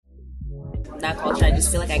that culture, I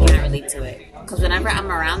just feel like I can't relate to it. Because whenever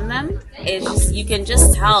I'm around them, it's just, you can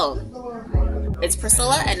just tell it's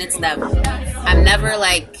Priscilla and it's them. I'm never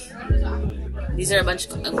like, these are a bunch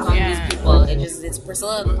of Congolese people. It's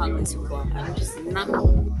Priscilla and Congolese people. I'm just not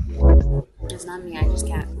me. It's not me. I just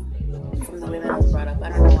can't. From the way that I was brought up, I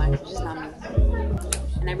don't know why. It's just not me.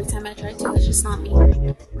 And every time I try to, it's just not me.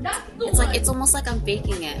 It's like, it's almost like I'm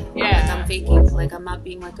faking it. Yeah. Like I'm faking. Like I'm not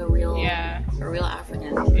being like a real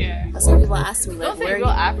African. Yeah. That's what people ask me. Like, Don't say where real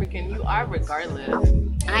African. You are regardless.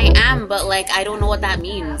 I am, but like I don't know what that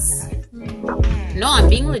means. No, I'm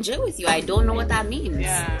being legit with you. I don't know what that means.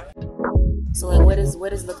 Yeah. So like, what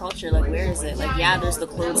is the culture? Like, where is it? Like, yeah, there's the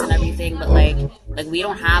clothes and everything, but like we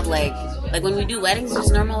don't have like when we do weddings, it's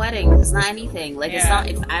just normal weddings. It's not anything. Like it's not.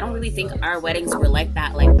 I don't really think our weddings were like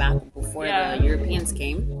that like back before the Europeans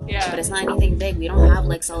came. Yeah. But it's not anything big. We don't have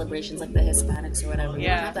like celebrations like the Hispanics or whatever. We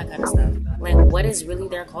don't have that kind of stuff. Like, what is really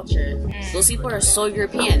their culture? Those people are so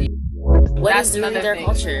European. What is really their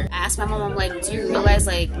culture? I asked my mom, I'm like, do you realize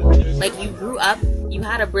like you grew up, you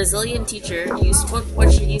had a Brazilian teacher, you spoke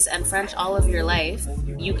Portuguese and French all of your life,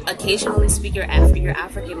 you occasionally speak your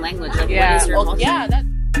African language. Like, what is your culture? Yeah,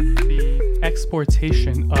 the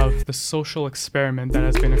exportation of the social experiment that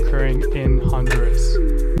has been occurring in Honduras.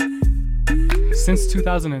 Since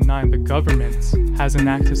 2009, the government has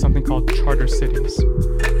enacted something called charter cities.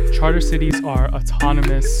 Charter cities are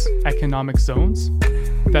autonomous economic zones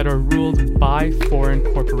that are ruled by foreign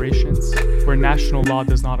corporations where national law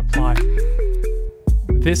does not apply.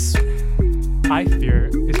 This, I fear,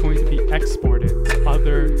 is going to be exported to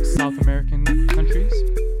other South American countries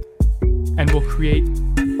and will create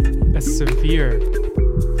a severe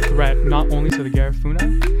threat not only to the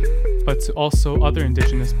Garifuna, but to also other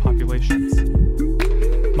indigenous populations.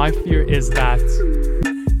 My fear is that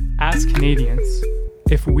as Canadians,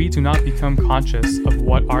 if we do not become conscious of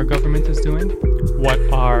what our government is doing, what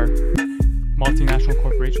our multinational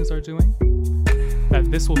corporations are doing, that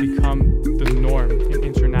this will become the norm in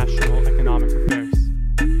international economic affairs.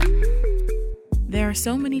 There are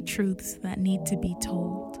so many truths that need to be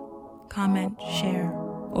told. Comment, share,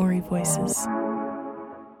 Ori Voices.